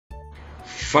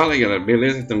Fala aí, galera,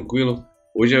 beleza? Tranquilo?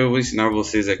 Hoje eu vou ensinar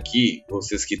vocês aqui,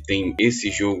 vocês que tem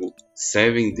esse jogo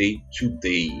 7 Day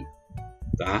Today,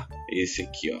 tá? Esse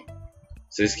aqui, ó.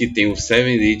 Vocês que tem o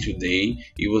 7 Day Today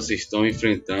e vocês estão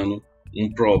enfrentando um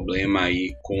problema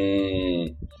aí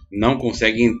com... não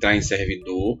consegue entrar em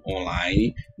servidor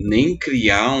online, nem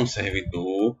criar um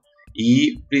servidor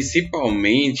e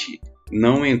principalmente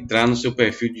não entrar no seu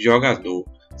perfil de jogador.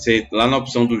 Você, lá na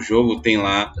opção do jogo tem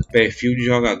lá perfil de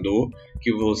jogador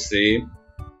que você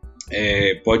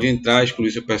pode entrar,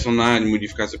 excluir seu personagem,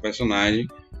 modificar seu personagem,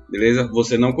 beleza?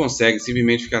 Você não consegue,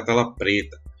 simplesmente fica a tela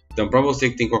preta. Então, para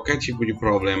você que tem qualquer tipo de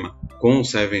problema com o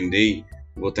 7 Day,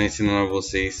 vou estar ensinando a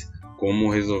vocês como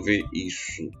resolver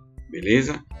isso,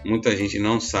 beleza? Muita gente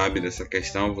não sabe dessa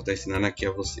questão, eu vou estar ensinando aqui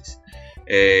a vocês.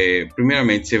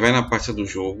 Primeiramente, você vai na pasta do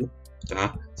jogo,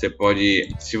 tá? Você pode,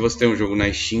 se você tem um jogo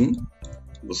na Steam,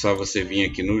 só você vir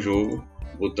aqui no jogo,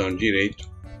 botão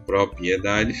direito,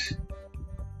 propriedades,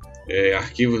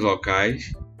 arquivos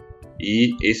locais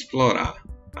e explorar.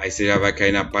 Aí você já vai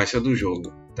cair na pasta do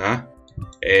jogo, tá?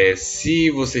 Se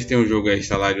vocês têm um jogo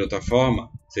instalado de outra forma,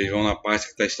 vocês vão na pasta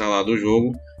que está instalado o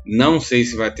jogo. Não sei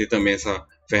se vai ter também essa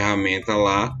ferramenta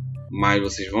lá, mas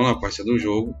vocês vão na pasta do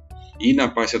jogo e na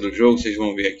pasta do jogo vocês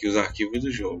vão ver aqui os arquivos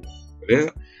do jogo,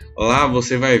 beleza? Lá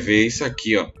você vai ver isso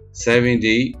aqui, ó, 7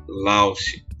 Day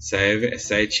Launch,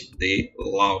 7 Day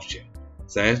Launch,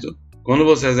 certo? Quando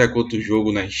você executa o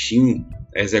jogo na Steam,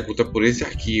 executa por esse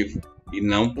arquivo e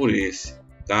não por esse,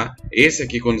 tá? Esse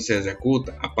aqui, quando você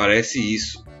executa, aparece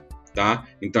isso, tá?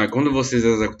 Então, quando vocês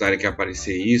executarem que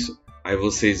aparecer isso, aí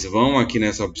vocês vão aqui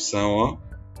nessa opção, ó,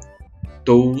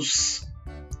 Tools,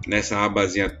 nessa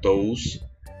abazinha Tools.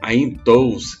 Aí em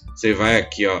Tools, você vai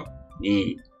aqui, ó,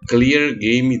 em Clear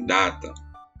Game Data,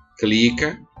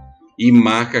 clica e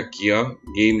marca aqui, ó,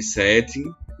 Game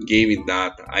Setting, Game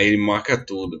Data. Aí ele marca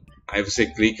tudo. Aí você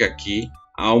clica aqui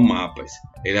ao mapas,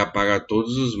 ele apaga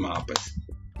todos os mapas.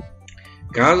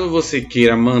 Caso você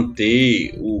queira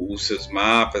manter os seus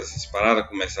mapas, essas paradas,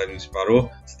 começarem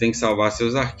disparou, você tem que salvar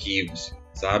seus arquivos,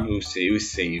 sabe, o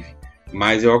save.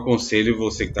 Mas eu aconselho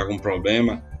você que está com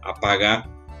problema apagar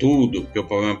tudo, porque o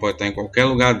problema pode estar em qualquer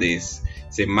lugar desse.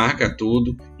 Você marca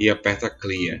tudo e aperta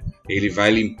Clear, ele vai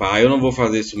limpar. Eu não vou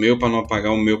fazer isso meu para não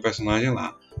apagar o meu personagem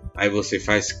lá. Aí você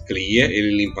faz Clear,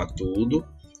 ele limpa tudo.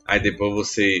 Aí depois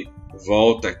você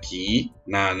volta aqui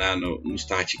no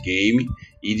Start Game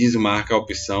e desmarca a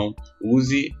opção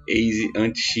Use Easy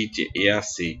Anti-Cheat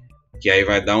EAC, que aí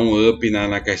vai dar um up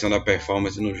na questão da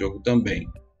performance no jogo também,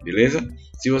 beleza?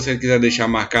 Se você quiser deixar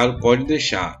marcado, pode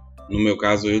deixar. No meu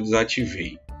caso eu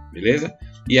desativei, beleza?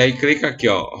 E aí clica aqui,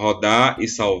 ó, rodar e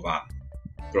salvar.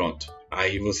 Pronto.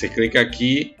 Aí você clica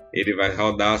aqui, ele vai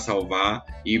rodar, salvar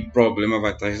e o problema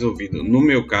vai estar resolvido. No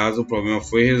meu caso, o problema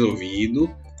foi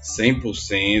resolvido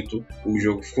 100%, o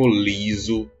jogo ficou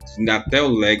liso, até o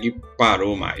lag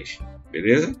parou mais,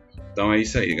 beleza? Então é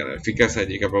isso aí, galera. Fica essa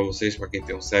dica para vocês, para quem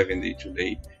tem um 7 Day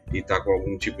Today e tá com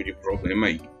algum tipo de problema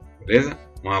aí, beleza?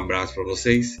 Um abraço para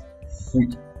vocês, fui!